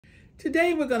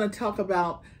Today we're going to talk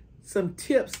about some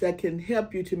tips that can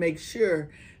help you to make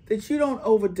sure that you don't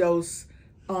overdose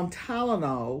on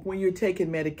Tylenol when you're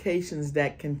taking medications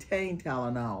that contain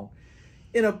Tylenol.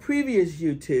 In a previous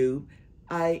YouTube,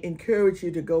 I encourage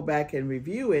you to go back and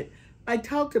review it. I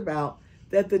talked about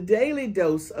that the daily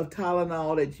dose of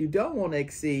Tylenol that you don't want to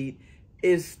exceed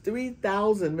is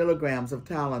 3,000 milligrams of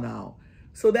Tylenol.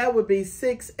 So that would be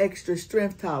 6 extra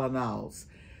strength Tylenols.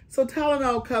 So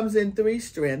Tylenol comes in 3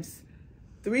 strengths,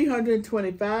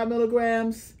 325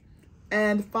 milligrams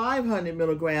and 500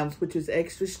 milligrams, which is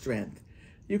extra strength.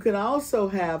 You can also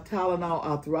have Tylenol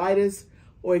arthritis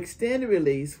or extended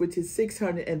release, which is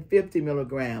 650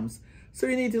 milligrams. So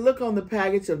you need to look on the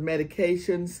package of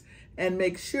medications and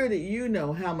make sure that you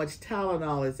know how much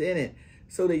Tylenol is in it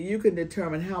so that you can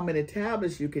determine how many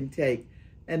tablets you can take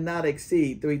and not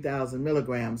exceed 3,000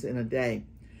 milligrams in a day.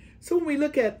 So when we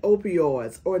look at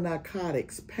opioids or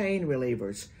narcotics, pain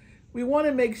relievers, we want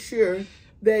to make sure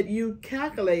that you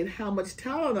calculate how much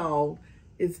Tylenol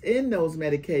is in those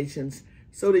medications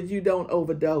so that you don't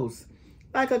overdose.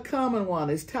 Like a common one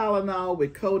is Tylenol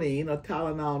with codeine, or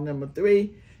Tylenol number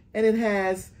 3, and it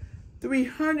has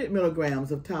 300 milligrams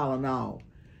of Tylenol.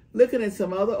 Looking at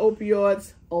some other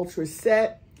opioids,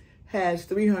 Ultracet has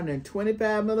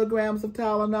 325 milligrams of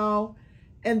Tylenol,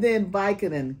 and then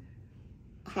Vicodin,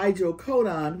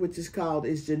 Hydrocodone, which is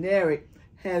generic,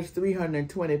 has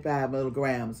 325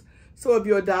 milligrams. So if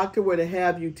your doctor were to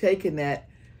have you taking that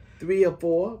 3 or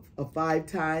 4 or 5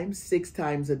 times, 6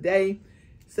 times a day,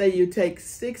 say you take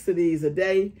 6 of these a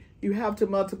day, you have to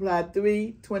multiply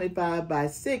 325 by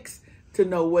 6 to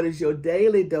know what is your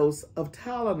daily dose of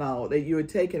Tylenol that you are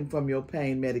taking from your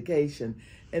pain medication,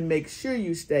 and make sure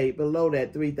you stay below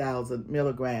that 3,000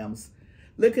 milligrams.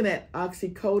 Looking at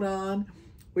Oxycodone,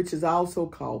 which is also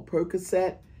called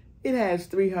Percocet, it has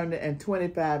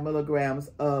 325 milligrams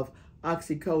of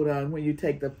Oxycodone when you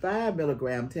take the 5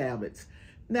 milligram tablets.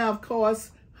 Now, of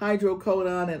course,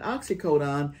 Hydrocodone and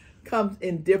Oxycodone comes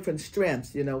in different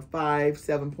strengths, 5,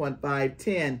 7.5,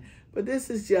 10. But this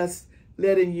is just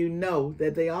letting you know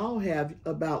that they all have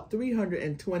about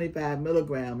 325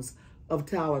 milligrams of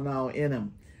Tylenol in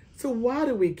them. So why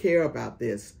do we care about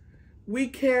this? We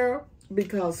care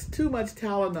because too much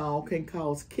Tylenol can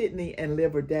cause kidney and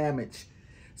liver damage.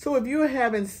 So if you're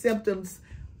having symptoms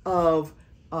of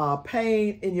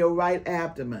pain in your right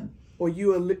abdomen, or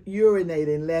you are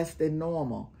urinating less than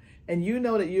normal, and you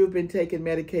know that you've been taking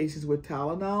medications with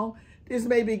Tylenol, this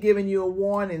may be giving you a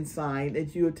warning sign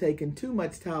that you are taking too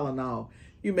much Tylenol.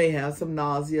 You may have some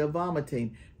nausea,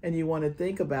 vomiting, and you want to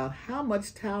think about how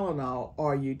much Tylenol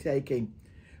are you taking.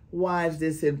 Why is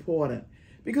this important?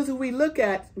 Because if we look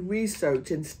at research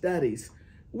and studies,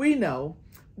 we know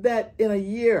that in a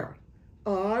year,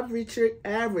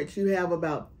 average, you have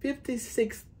about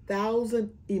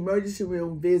 56,000 emergency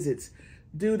room visits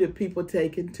due to people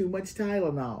taking too much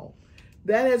Tylenol.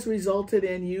 That has resulted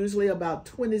in usually about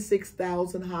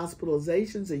 26,000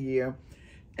 hospitalizations a year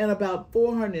and about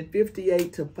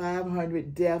 458 to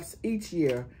 500 deaths each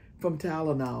year from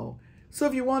Tylenol. So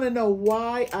if you want to know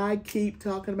why I keep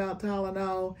talking about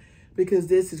Tylenol, because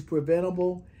this is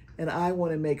preventable, and I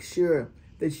want to make sure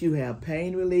that you have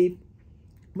pain relief,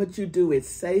 but you do it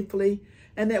safely,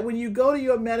 and that when you go to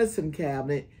your medicine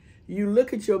cabinet, you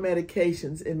look at your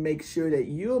medications and make sure that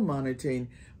you're monitoring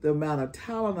the amount of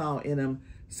Tylenol in them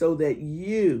so that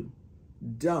you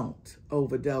don't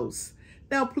overdose.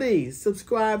 Now, please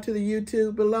subscribe to the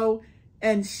YouTube below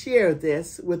and share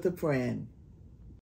this with a friend.